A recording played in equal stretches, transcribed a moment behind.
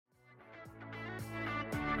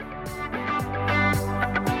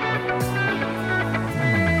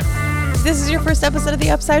If this is your first episode of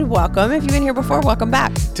The Upside, welcome. If you've been here before, welcome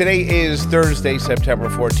back. Today is Thursday, September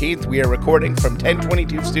 14th. We are recording from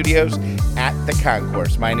 1022 Studios at the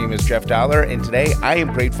Concourse. My name is Jeff Dollar, and today I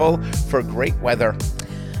am grateful for great weather.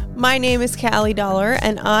 My name is Callie Dollar,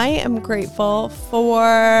 and I am grateful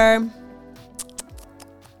for...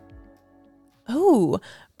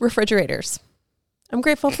 refrigerators. I'm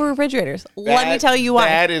grateful for refrigerators. Let me tell you why.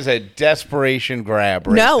 That is a desperation grab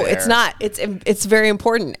right No, there. it's not. It's very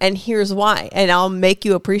important, and here's why. And I'll make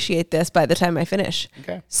you appreciate this by the time I finish.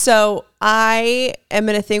 Okay. So I am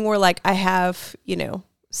in a thing where, like, I have,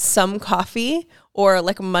 some coffee, or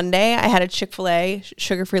like Monday, I had a Chick-fil-A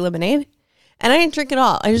sugar-free lemonade, and I didn't drink it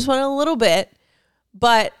all. I just wanted a little bit,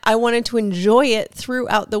 but I wanted to enjoy it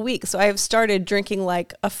throughout the week. So I have started drinking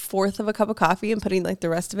like a fourth of a cup of coffee and putting like the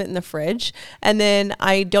rest of it in the fridge. And then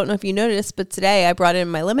I don't know if you noticed, but today I brought in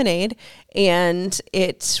my lemonade and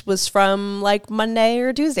it was from like Monday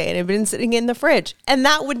or Tuesday and it had been sitting in the fridge. And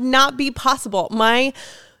that would not be possible. My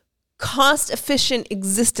cost-efficient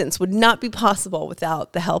existence would not be possible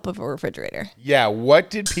without the help of a refrigerator. Yeah, what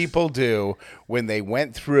did people do when they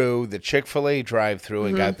went through the Chick-fil-A drive-thru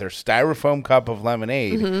and got their styrofoam cup of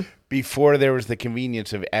lemonade before there was the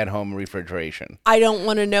convenience of at-home refrigeration? I don't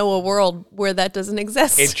want to know a world where that doesn't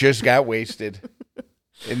exist. It just got wasted.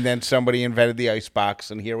 And then somebody invented the icebox,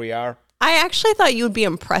 and here we are. I actually thought you would be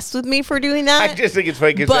impressed with me for doing that. I just think it's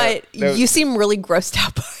funny. But you seem really grossed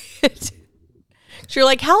out by it. So you're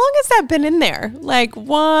like, how long has that been in there? Like,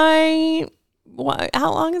 why?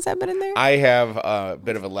 How long has that been in there? I have a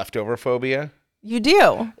bit of a leftover phobia. You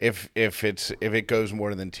do? If it goes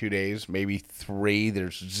more than 2 days, maybe 3,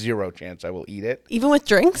 there's zero chance I will eat it. Even with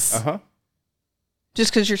drinks? Uh-huh.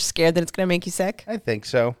 Just because you're scared that it's going to make you sick? I think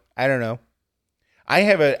so. I don't know.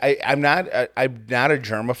 I'm not a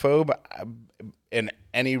germaphobe in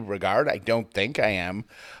any regard. I don't think I am.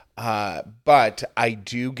 But I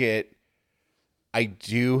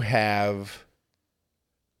do have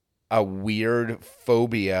a weird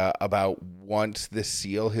phobia about once the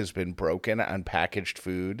seal has been broken on packaged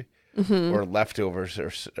food or leftovers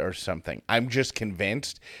or something. I'm just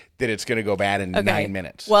convinced that it's going to go bad in 9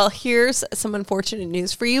 minutes. Well, here's some unfortunate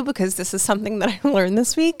news for you because this is something that I learned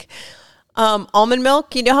this week. Almond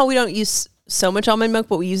milk, you know how we don't use so much almond milk,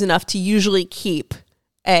 but we use enough to usually keep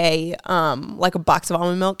a box of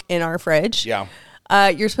almond milk in our fridge. Yeah.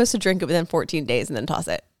 You're supposed to drink it within 14 days and then toss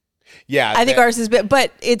it. Yeah. I think ours is,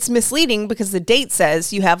 but it's misleading because the date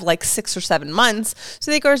says you have like 6 or 7 months. So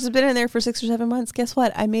I think ours has been in there for 6 or 7 months. Guess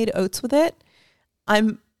what? I made oats with it.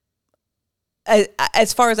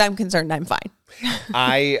 As far as I'm concerned, I'm fine.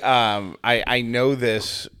 I know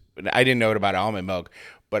this. I didn't know it about almond milk,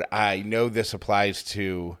 but I know this applies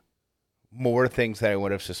to more things that I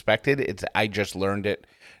would have suspected. I just learned it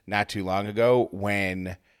not too long ago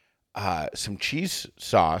when some cheese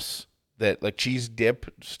sauce that like cheese dip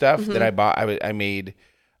stuff that I bought. I made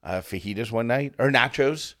fajitas one night or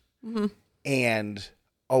nachos, and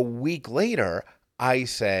a week later I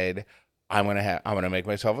said I'm gonna make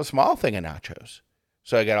myself a small thing of nachos.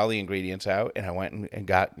 So I got all the ingredients out and I went and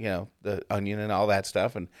got the onion and all that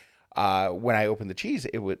stuff. And when I opened the cheese,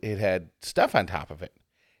 it had stuff on top of it.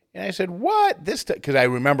 And I said, what? Because I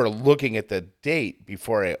remember looking at the date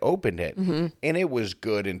before I opened it, and it was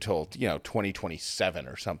good until, 2027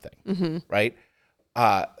 or something, right?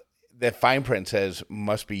 The fine print says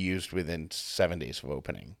must be used within 7 days of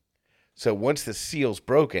opening. So once the seal's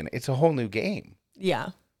broken, it's a whole new game. Yeah.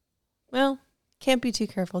 Well, can't be too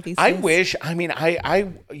careful these days.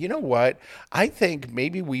 You know what? I think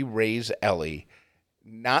maybe we raise Ellie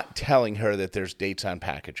not telling her that there's dates on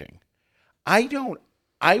packaging.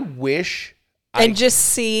 Just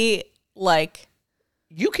see, like...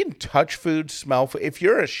 You can touch food, smell food. If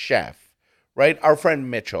you're a chef, right? Our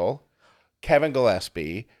friend Mitchell, Kevin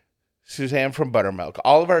Gillespie, Suzanne from Buttermilk,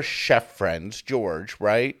 all of our chef friends, George,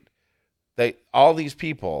 right? All these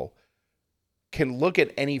people can look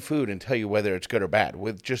at any food and tell you whether it's good or bad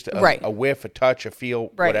with just a whiff, a touch, a feel,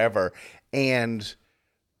 whatever. And...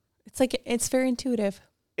 It's very intuitive.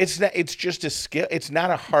 It's just a skill. It's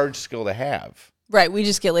not a hard skill to have. Right, we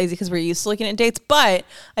just get lazy because we're used to looking at dates. But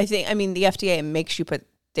the FDA makes you put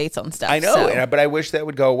dates on stuff. I know, but I wish that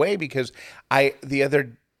would go away because the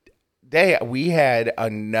other day we had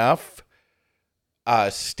enough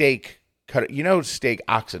steak cut. Steak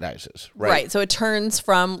oxidizes, right? Right, so it turns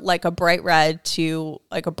from like a bright red to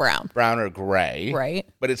like a brown or gray, right?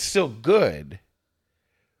 But it's still good.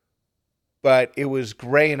 But it was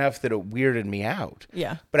gray enough that it weirded me out.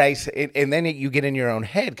 Yeah. But and then you get in your own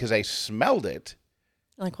head because I smelled it.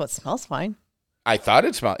 Like, well, it smells fine. I thought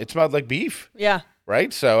it smelled like beef. Yeah.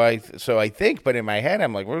 right? So I think, but in my head,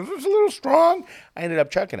 I'm like, well, it's a little strong. I ended up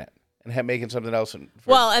chucking it and making something else.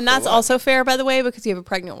 And that's also fair, by the way, because you have a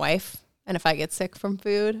pregnant wife. And if I get sick from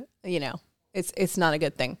food, it's not a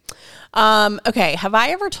good thing. Okay. Have I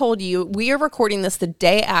ever told you, we are recording this the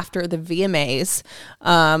day after the VMAs.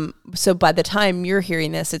 So by the time you're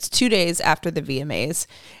hearing this, it's 2 days after the VMAs.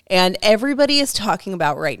 And everybody is talking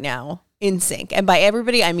about right now Nsync. And by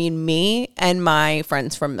everybody, I mean me and my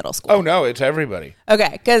friends from middle school. Oh, no, it's everybody.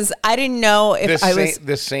 Okay. Because I didn't know if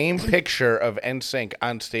the same picture of Nsync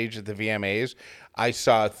on stage at the VMAs, I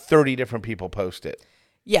saw 30 different people post it.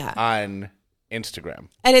 Yeah. On Instagram.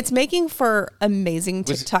 And it's making for amazing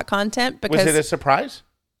TikTok content because was it a surprise?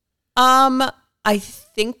 I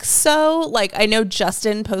think so. Like I know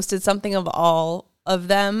Justin posted something of all of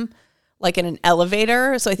them like in an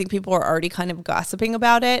elevator, so I think people are already kind of gossiping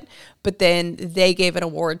about it. But then they gave an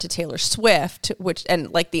award to Taylor Swift,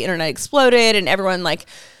 and like the internet exploded and everyone like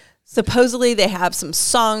supposedly they have some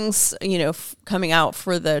songs, coming out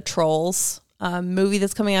for the Trolls movie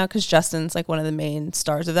that's coming out because Justin's like one of the main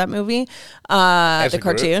stars of that movie, the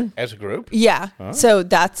cartoon. As a group? Yeah. Huh? So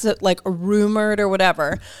that's like rumored or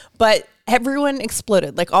whatever. But everyone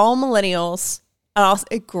exploded. Like all millennials,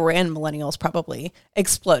 grand millennials probably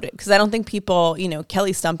exploded because I don't think people,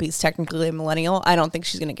 Kelly Stumpy's technically a millennial. I don't think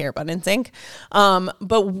she's going to care about Nsync.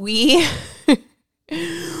 But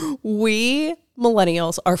we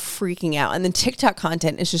millennials are freaking out, and then TikTok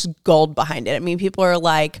content is just gold behind it. I mean, people are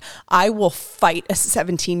like, I will fight a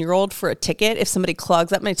 17-year-old for a ticket if somebody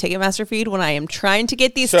clogs up my Ticketmaster feed when I am trying to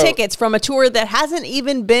get these tickets from a tour that hasn't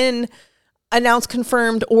even been announced,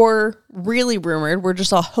 confirmed, or really rumored. We're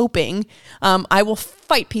just all hoping. I will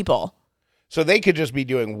fight people. So they could just be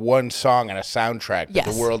doing one song on a soundtrack that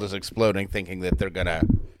yes. the world is exploding, thinking that they're gonna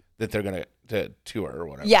to tour or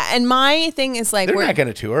whatever. Yeah, and my thing is like... They're not going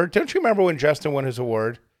to tour. Don't you remember when Justin won his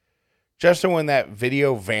award? Justin won that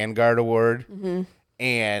Video Vanguard Award,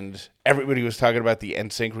 and everybody was talking about the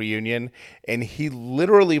Nsync reunion, and he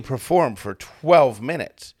literally performed for 12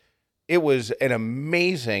 minutes. It was an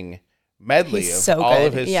amazing medley all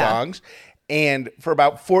of his songs, and for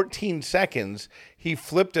about 14 seconds, he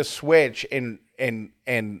flipped a switch, and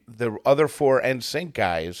the other four Nsync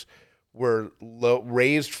guys were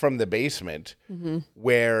raised from the basement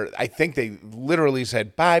where I think they literally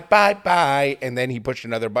said, bye, bye, bye. And then he pushed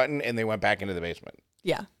another button and they went back into the basement.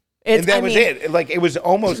 Yeah. And that was it. Like, it was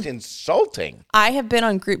almost insulting. I have been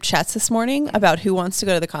on group chats this morning about who wants to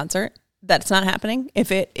go to the concert. That's not happening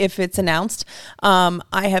if it's announced.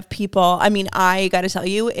 I have people, I got to tell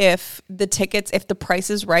you, if the price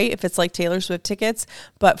is right, if it's like Taylor Swift tickets,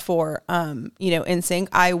 but for, Nsync,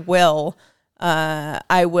 I will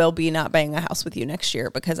be not buying a house with you next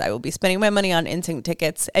year because I will be spending my money on Nsync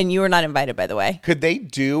tickets, and you are not invited, by the way. Could they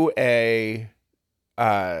do a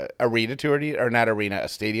arena tour, a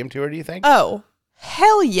stadium tour, do you think? Oh,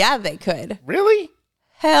 hell yeah, they could. Really?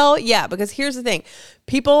 Hell yeah, because here's the thing.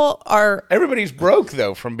 Everybody's broke,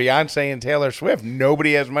 though, from Beyonce and Taylor Swift.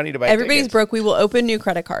 Nobody has money to buy Everybody's tickets. broke. We will open new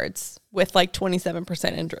credit cards with like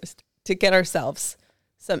 27% interest to get ourselves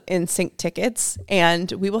some Nsync tickets,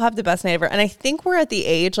 and we will have the best night ever. And I think we're at the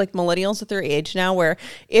age, like millennials at their age now, where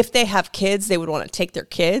if they have kids, they would want to take their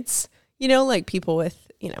kids, like people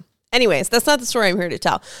with, Anyways, that's not the story I'm here to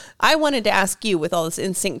tell. I wanted to ask you, with all this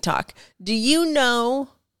Nsync talk, do you know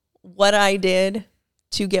what I did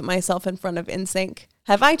to get myself in front of Nsync?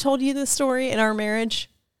 Have I told you this story in our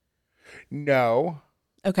marriage? No.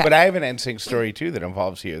 Okay. But I have an Nsync story, too, that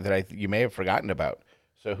involves you that you may have forgotten about.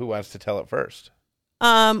 So who wants to tell it first?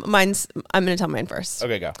 I'm going to tell mine first.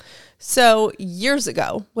 Okay, go. So years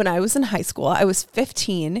ago, when I was in high school, I was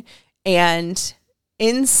 15, and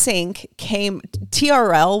Nsync came.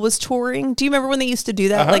 TRL was touring. Do you remember when they used to do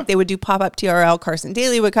that? Like they would do pop-up TRL. Carson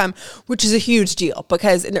Daly would come, which is a huge deal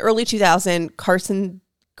because in the early 2000s, Carson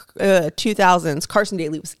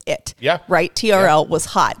Daly was it. Yeah. Right? TRL was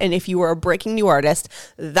hot. And if you were a breaking new artist,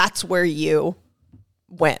 that's where you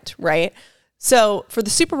went, right? So for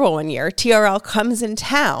the Super Bowl one year, TRL comes in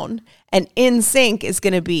town, and Nsync is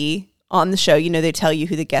going to be on the show. They tell you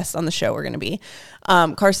who the guests on the show are going to be.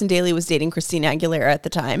 Carson Daly was dating Christina Aguilera at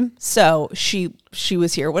the time, so she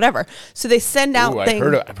was here, whatever. So they send out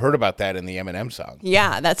things. I've heard about that in the Eminem song.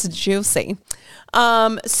 Yeah, that's juicy.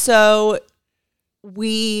 So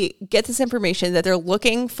we get this information that they're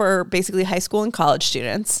looking for basically high school and college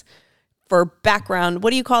students for background,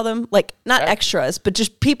 what do you call them? Like, not extras, but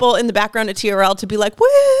just people in the background at TRL to be like,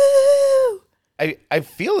 woo! I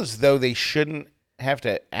feel as though they shouldn't have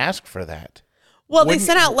to ask for that. Well, they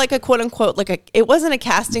sent out like a quote unquote, it wasn't a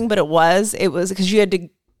casting, but it was because you had to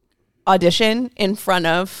audition in front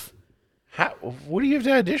of What do you have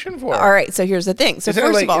to audition for? All right, so here's the thing. So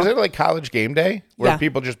first of all, is it like college game day where Yeah.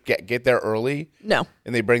 people just get there early? No.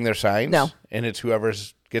 And they bring their signs? No. And it's whoever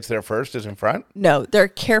gets there first is in front? No, they're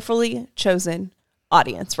carefully chosen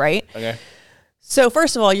audience, right? Okay. So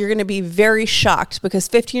first of all, you're going to be very shocked because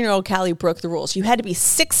 15-year-old Callie broke the rules. You had to be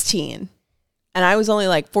 16, and I was only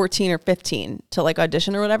like 14 or 15 to like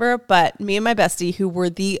audition or whatever. But me and my bestie, who were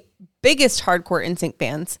the biggest hardcore Nsync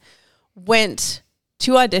fans, went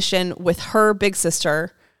to audition with her big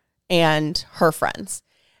sister and her friends.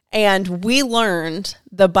 And we learned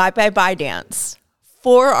the Bye Bye Bye dance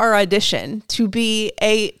for our audition to be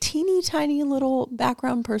a teeny tiny little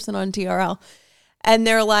background person on TRL. And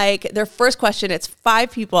they're like, their first question, it's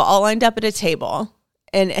 5 people all lined up at a table.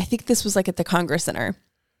 And I think this was like at the Congress Center.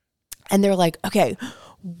 And they're like, okay,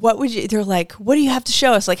 they're like, what do you have to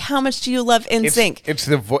show us? Like, how much do you love Nsync?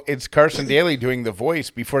 It's Carson Daly doing The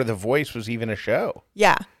Voice before The Voice was even a show.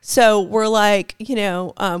 Yeah. So we're like,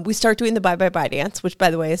 we start doing the Bye Bye Bye dance, which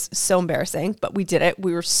by the way is so embarrassing, but we did it.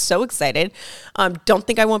 We were so excited. Don't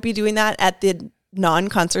think I won't be doing that at the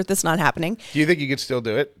non-concert that's not happening. Do you think you could still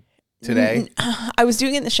do it today? I was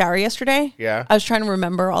doing it in the shower yesterday. Yeah. I was trying to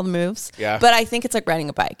remember all the moves. Yeah. But I think it's like riding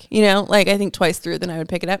a bike, like I think twice through, then I would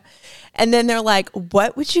pick it up. And then they're like,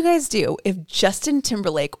 what would you guys do if Justin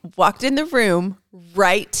Timberlake walked in the room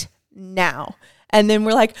right now? And then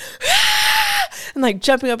we're like, and like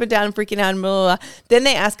jumping up and down and freaking out and blah, blah, blah. Then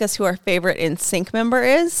they ask us who our favorite Nsync member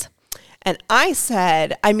is. And I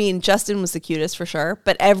said, Justin was the cutest for sure,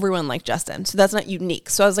 but everyone liked Justin. So that's not unique.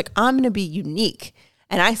 So I was like, I'm going to be unique.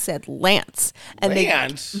 And I said Lance. And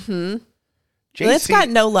Lance? Lance got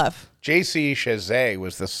no love. JC Chazet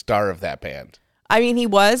was the star of that band. He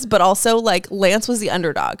was, but also like Lance was the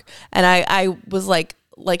underdog. And I was like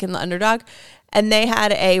in the underdog. And they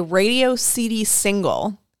had a radio CD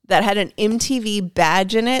single that had an MTV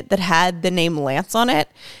badge in it that had the name Lance on it.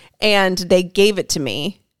 And they gave it to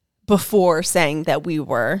me before saying that we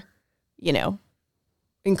were,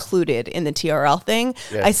 included in the TRL thing.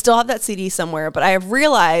 Yeah. I still have that CD somewhere, but I have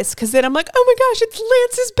realized, because then I'm like, oh my gosh, it's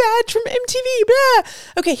Lance's badge from MTV.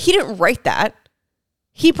 Blah. Okay, he didn't write that.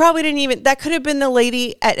 He probably didn't even, that could have been the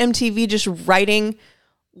lady at MTV just writing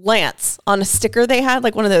Lance on a sticker they had,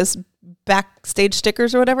 like one of those backstage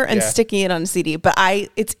stickers or whatever, and sticking it on a CD. But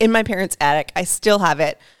it's in my parents' attic. I still have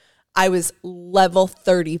it. I was level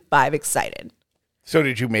 35 excited. So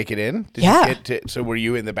did you make it in? Yeah. So were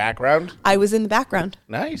you in the background? I was in the background.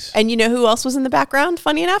 Nice. And you know who else was in the background,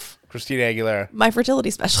 funny enough? Christina Aguilera. My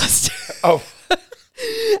fertility specialist. Oh.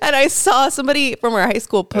 And I saw somebody from our high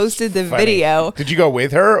school posted the video. Did you go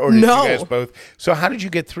with her or did No. you guys both? So how did you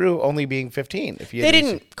get through only being 15? They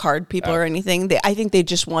didn't card people or anything. I think they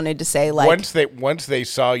just wanted to say like. Once they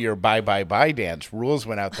saw your Bye Bye Bye dance, rules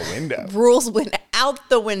went out the window. Rules went out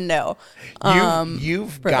the window.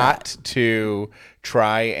 You've got to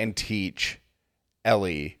try and teach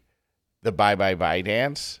Ellie the Bye Bye Bye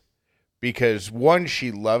dance. Because 1,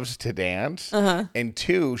 she loves to dance, and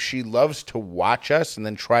 2, she loves to watch us and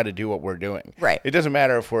then try to do what we're doing. Right. It doesn't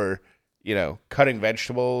matter if we're, cutting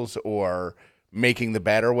vegetables or making the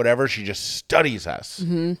bed or whatever. She just studies us.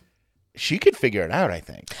 Mm-hmm. She could figure it out, I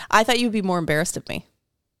think. I thought you'd be more embarrassed of me.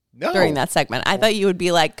 No. During that segment. I thought you would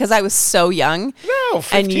be like, because I was so young. No,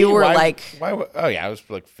 15. And you were oh, yeah, I was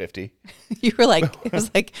like 50. You were like, it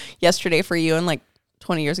was like yesterday for you and like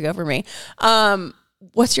 20 years ago for me.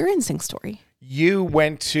 What's your Nsync story? You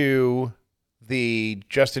went to the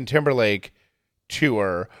Justin Timberlake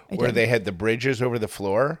tour where they had the bridges over the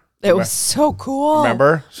floor. It was so cool.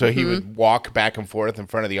 Remember? So he would walk back and forth in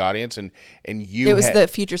front of the audience, and you. It was the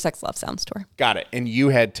Future Sex Love Sounds tour. Got it. And you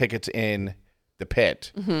had tickets in the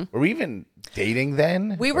pit. Mm-hmm. Were we even dating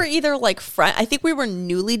then? We were either like friend. I think we were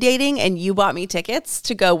newly dating, and you bought me tickets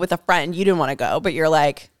to go with a friend. You didn't want to go, but you're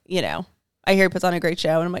like, I hear he puts on a great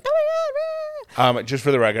show, and I'm like, oh my God. Just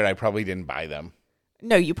for the record, I probably didn't buy them.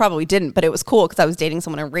 No, you probably didn't, but it was cool because I was dating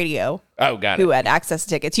someone on radio. Oh, got it. Who had access to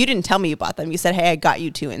tickets. You didn't tell me you bought them. You said, hey, I got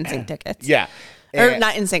you 2 Nsync tickets. Yeah. Or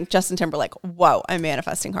not Nsync, Justin Timberlake. Whoa, I'm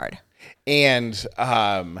manifesting hard. And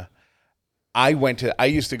I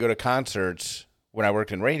used to go to concerts when I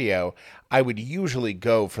worked in radio. I would usually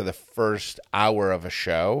go for the first hour of a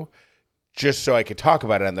show just so I could talk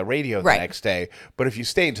about it on the radio the next day. But if you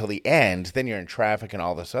stay until the end, then you're in traffic and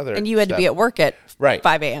all this other And you had stuff. to be at work at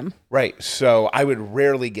 5 a.m. Right. So I would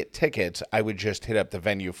rarely get tickets. I would just hit up the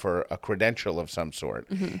venue for a credential of some sort.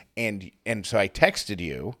 Mm-hmm. And so I texted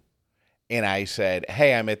you and I said,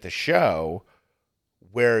 hey, I'm at the show.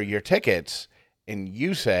 Where are your tickets? And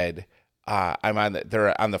you said,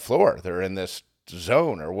 they're on the floor. They're in this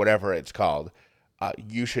zone or whatever it's called.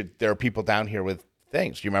 There are people down here with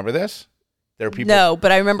things. Do you remember this? There are people. No,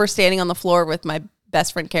 but I remember standing on the floor with my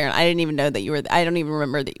best friend Karen. I didn't even know that you were. I don't even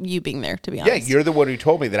remember you being there. To be honest. Yeah, you're the one who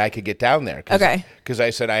told me that I could get down there. Okay. Because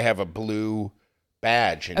I said I have a blue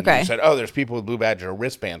badge, and Okay. you said, "Oh, there's people with blue badges or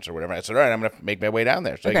wristbands or whatever." I said, "All right, I'm going to make my way down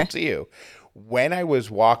there so I can see you." When I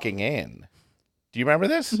was walking in, do you remember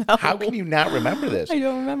this? No. How can you not remember this? I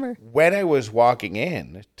don't remember. When I was walking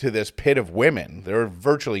in to this pit of women, there were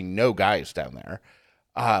virtually no guys down there.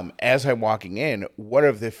 As I'm walking in, one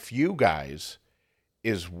of the few guys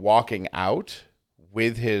is walking out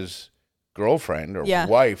with his girlfriend or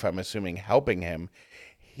wife, I'm assuming, helping him.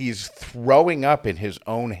 He's throwing up in his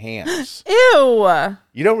own hands. Ew.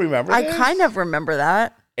 You don't remember this? I kind of remember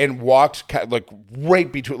that. And walked like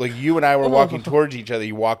right between, like you and I were walking towards each other.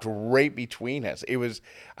 You walked right between us. It was,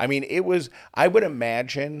 I would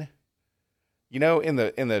imagine, in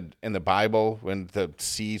the Bible when the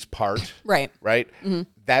seas part, right? Mm-hmm.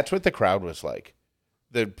 That's what the crowd was like.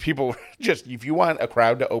 The people just, if you want a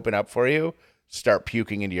crowd to open up for you, start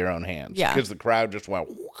puking into your own hands. Yeah. Because the crowd just went,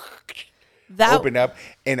 opened up.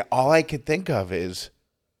 And all I could think of is,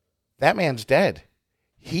 that man's dead.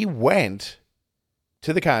 He went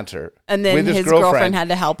to the concert. And then with his girlfriend had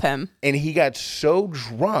to help him. And he got so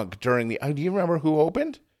drunk during the, do you remember who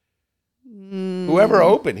opened? Whoever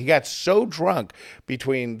opened. He got so drunk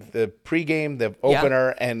between the pregame, the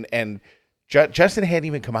opener, and Justin hadn't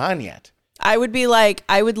even come on yet. I would be like,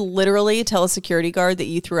 I would literally tell a security guard that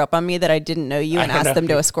you threw up on me, that I didn't know you, and ask them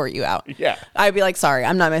to escort you out. Yeah. I'd be like, sorry,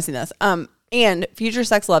 I'm not missing this. And Future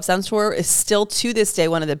Sex Love Sounds Tour is still to this day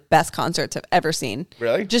one of the best concerts I've ever seen.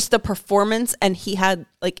 Really? Just the performance, and he had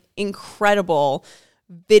like incredible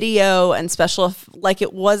video and special, like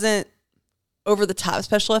it wasn't over the top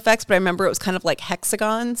special effects, but I remember it was kind of like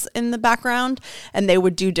hexagons in the background, and they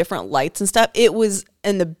would do different lights and stuff. It was,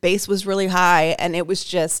 and the bass was really high, and it was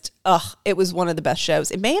just, it was one of the best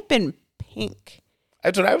shows. It may have been Pink.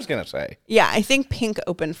 That's what I was going to say. Yeah, I think Pink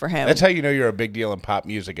opened for him. That's how you know you're a big deal in pop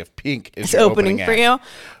music, if Pink is opening for you.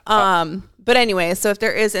 But anyway, so if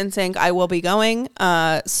there is Nsync, I will be going.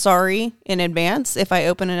 Sorry in advance if I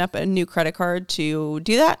open up a new credit card to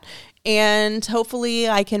do that. And hopefully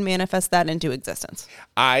I can manifest that into existence.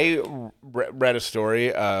 I read a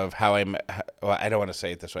story of how I don't want to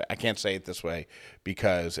say it this way. I can't say it this way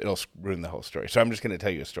because it'll ruin the whole story. So I'm just going to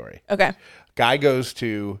tell you a story. Okay. Guy goes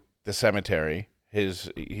to the cemetery.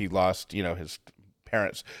 He lost, his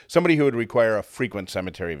parents, somebody who would require a frequent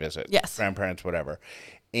cemetery visit. Yes. Grandparents, whatever.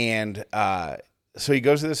 And so he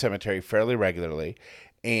goes to the cemetery fairly regularly.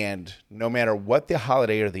 And no matter what the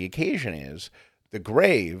holiday or the occasion is, the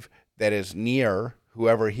grave that is near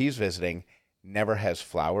whoever he's visiting never has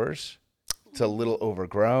flowers. It's a little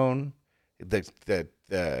overgrown.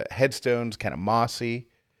 The headstone's kind of mossy.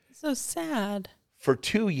 So sad. For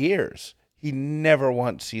 2 years, he never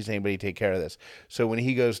once sees anybody take care of this. So when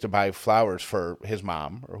he goes to buy flowers for his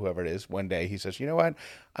mom or whoever it is, one day he says, you know what?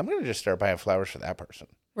 I'm going to just start buying flowers for that person.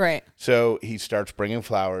 Right. So he starts bringing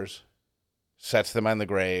flowers, sets them on the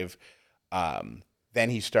grave. Then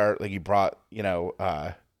he brought,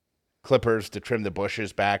 clippers to trim the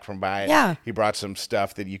bushes back from by it. Yeah. He brought some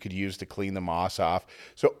stuff that you could use to clean the moss off.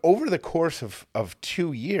 So over the course of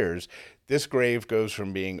 2 years, this grave goes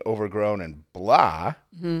from being overgrown and blah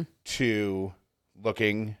to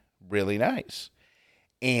looking really nice.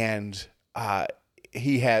 And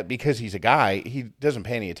because he's a guy, he doesn't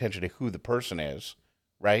pay any attention to who the person is,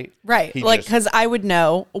 right? Right. Because I would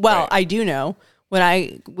know. Well, right. I do know. When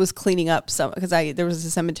I was cleaning up there was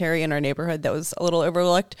a cemetery in our neighborhood that was a little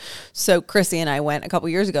overlooked. So Chrissy and I went a couple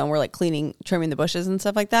years ago and we're like trimming the bushes and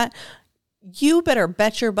stuff like that. You better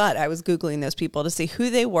bet your butt I was Googling those people to see who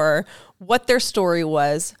they were, what their story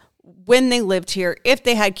was, when they lived here, if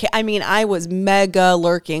they had kids. I mean, I was mega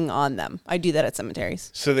lurking on them. I do that at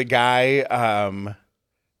cemeteries. So the guy,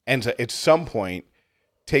 at some point,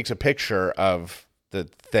 takes a picture of the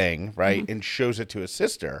thing, right, and shows it to his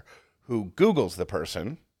sister, who Googles the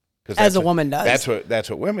person, as a woman does. That's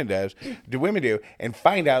what women does. Do women do, and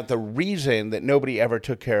find out the reason that nobody ever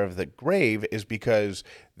took care of the grave is because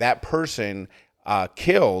that person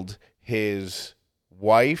killed his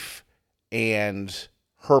wife and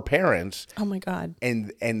her parents. Oh my God!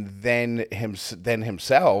 And then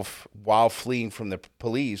himself, while fleeing from the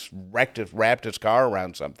police, wrapped his car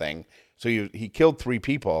around something. So he killed 3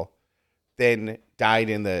 people, then died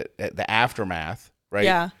in the aftermath. Right?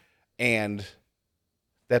 Yeah. And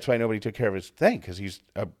that's why nobody took care of his thing, because he's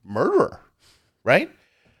a murderer, right?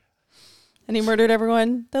 And he murdered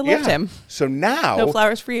everyone that loved him. So now, no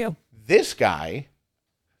flowers for you. This guy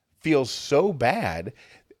feels so bad,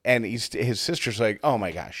 and his sister's like, "Oh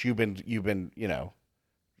my gosh, you've been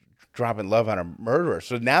dropping love on a murderer."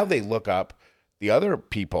 So now they look up the other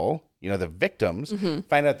people, the victims,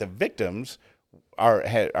 find out the victims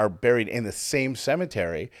are buried in the same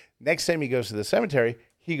cemetery. Next time he goes to the cemetery,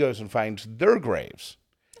 he goes and finds their graves.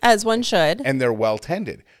 As one should. And they're well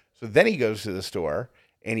tended. So then he goes to the store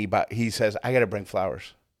and he says, I got to bring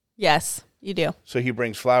flowers. Yes, you do. So he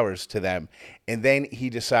brings flowers to them. And then he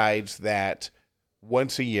decides that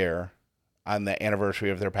once a year on the anniversary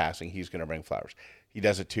of their passing, he's going to bring flowers. He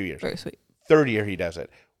does it 2 years. Very sweet. Third year he does it.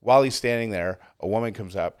 While he's standing there, a woman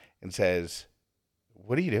comes up and says,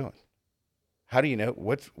 what are you doing? How do you know?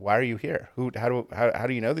 Why are you here? How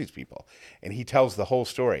do you know these people? And he tells the whole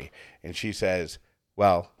story. And she says,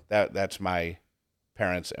 well, that's my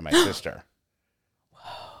parents and my sister.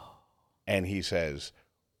 Whoa. And he says,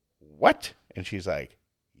 what? And she's like,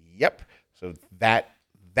 yep. So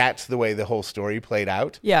that's the way the whole story played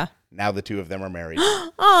out. Yeah. Now the two of them are married.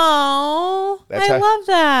 Oh, I love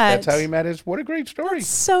that. That's how he met his. What a great story. That's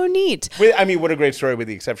so neat. What a great story, with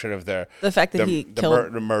the exception of the fact that he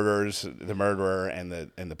killed the murderers, the murderer, and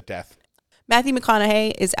the death. Matthew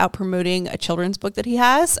McConaughey is out promoting a children's book that he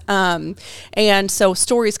has. And so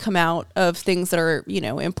stories come out of things that are,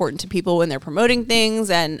 important to people when they're promoting things.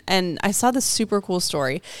 And I saw this super cool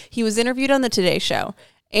story. He was interviewed on the Today Show,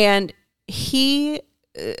 and he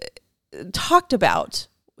talked about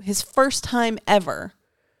his first time ever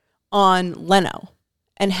on Leno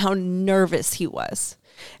and how nervous he was.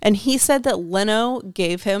 And he said that Leno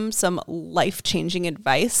gave him some life-changing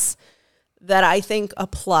advice that I think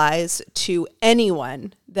applies to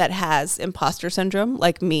anyone that has imposter syndrome,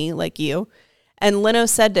 like me, like you. And Leno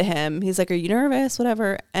said to him, he's like, are you nervous?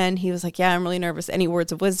 Whatever. And he was like, yeah, I'm really nervous. Any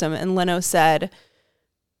words of wisdom? And Leno said,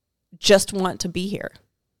 just want to be here.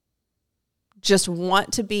 Just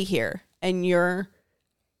want to be here. And your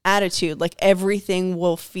attitude, like everything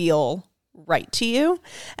will feel right to you.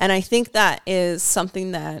 And I think that is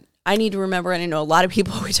something that I need to remember. And I know a lot of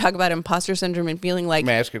people, we talk about imposter syndrome and feeling like...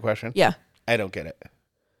 May I ask you a question? Yeah. I don't get it.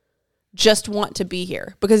 Just want to be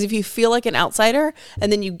here. Because if you feel like an outsider,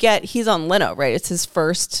 and then he's on Leno, right? It's his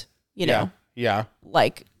first, Yeah.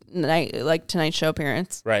 like Tonight Show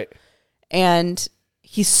appearance. Right. And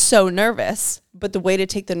he's so nervous, but the way to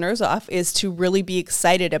take the nerves off is to really be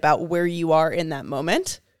excited about where you are in that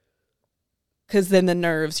moment. Because then the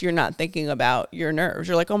nerves, you're not thinking about your nerves.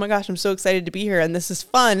 You're like, oh my gosh, I'm so excited to be here and this is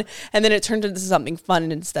fun. And then it turns into something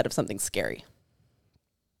fun instead of something scary.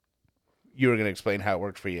 You were going to explain how it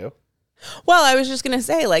worked for you? Well, I was just going to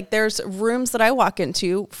say, there's rooms that I walk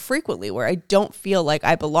into frequently where I don't feel like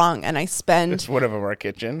I belong, and I spend... It's one of them our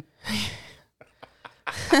kitchen.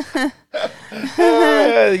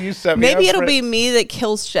 You set me Maybe up it'll be me that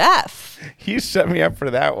kills Jeff. You set me up for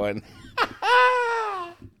that one.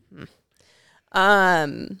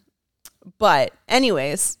 But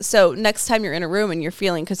anyways, so next time you're in a room and you're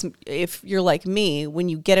feeling, because if you're like me, when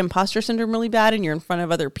you get imposter syndrome really bad and you're in front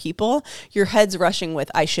of other people, your head's rushing with,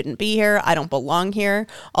 I shouldn't be here, I don't belong here,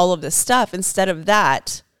 all of this stuff. Instead of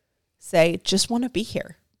that, say, just want to be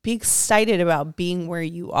here. Be excited about being where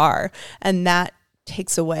you are. And that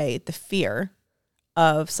takes away the fear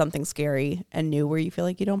of something scary and new where you feel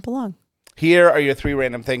like you don't belong. Here are your 3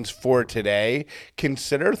 random things for today.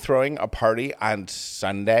 Consider throwing a party on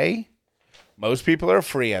Sunday. Most people are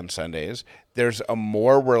free on Sundays. There's a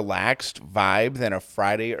more relaxed vibe than a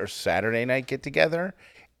Friday or Saturday night get together.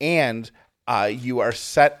 And you are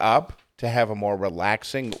set up to have a more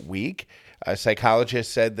relaxing week. A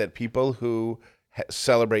psychologist said that people who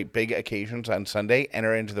celebrate big occasions on Sunday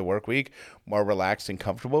enter into the work week more relaxed and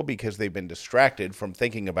comfortable because they've been distracted from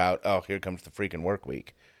thinking about, oh, here comes the freaking work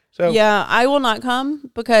week. So yeah, I will not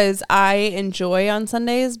come because I enjoy on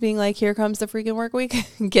Sundays being like, here comes the freaking work week,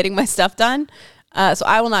 getting my stuff done. So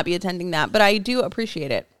I will not be attending that, but I do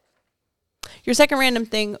appreciate it. Your second random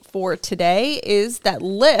thing for today is that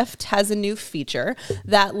Lyft has a new feature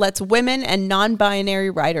that lets women and non-binary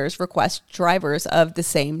riders request drivers of the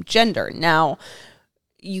same gender. Now,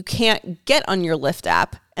 you can't get on your Lyft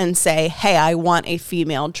app and say, hey, I want a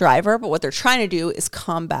female driver. But what they're trying to do is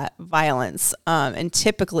combat violence. And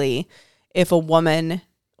typically, if a woman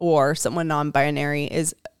or someone non-binary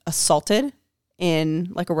is assaulted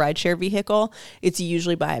in like a rideshare vehicle, it's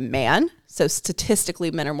usually by a man. So statistically,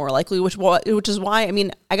 men are more likely, which is why, I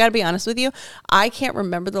mean, I got to be honest with you. I can't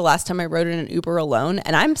remember the last time I rode in an Uber alone,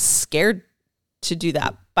 and I'm scared to do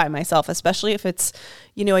that by myself, especially if it's,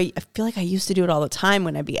 you know, I feel like I used to do it all the time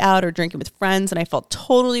when I'd be out or drinking with friends, and I felt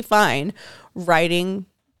totally fine riding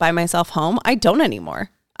by myself home. I don't anymore.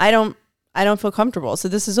 I I don't feel comfortable. So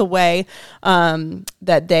this is a way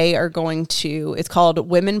that they are going to, it's called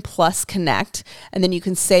Women Plus Connect. And then you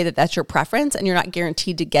can say that that's your preference and you're not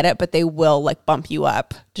guaranteed to get it, but they will like bump you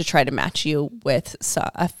up to try to match you with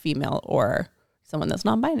a female or someone that's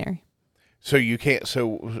non-binary. So you can't,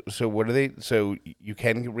 so what are they, so you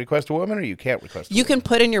can request a woman or you can't request a You woman? can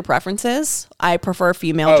put in your preferences. I prefer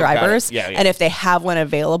female drivers. Yeah. And if they have one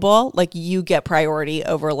available, like you get priority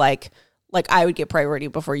over like I would get priority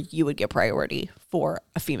before you would get priority for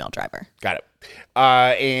a female driver. Got it.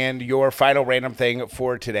 And your final random thing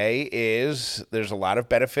for today is there's a lot of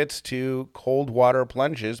benefits to cold water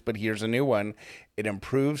plunges, but here's a new one. It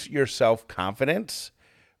improves your self-confidence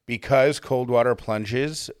because cold water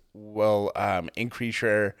plunges will increase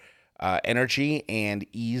your energy and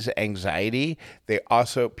ease anxiety.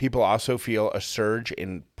 People also feel a surge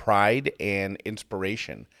in pride and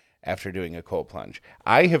inspiration after doing a cold plunge.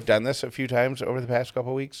 I have done this a few times over the past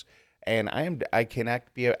couple of weeks, and I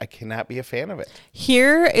cannot be a fan of it.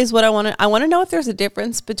 Here is what I want to know if there's a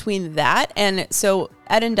difference between that and so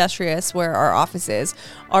at Industrious, where our office is,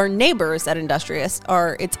 our neighbors at Industrious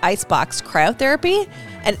it's icebox cryotherapy,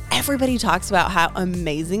 and everybody talks about how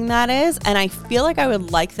amazing that is, and I feel like I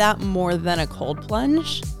would like that more than a cold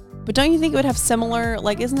plunge. But don't you think it would have similar,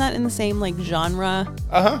 like, isn't that in the same like genre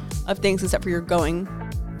of things, except for you're going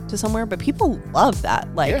to somewhere? But people love that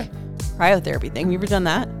cryotherapy thing. Have you ever done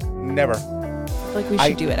that? Never. I feel like we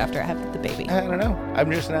should do it after I have the baby. I don't know.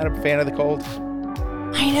 I'm just not a fan of the cold.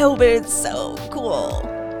 I know, but it's so cool.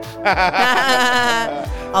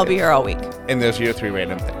 I'll be here all week. And those are your 3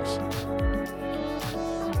 random things.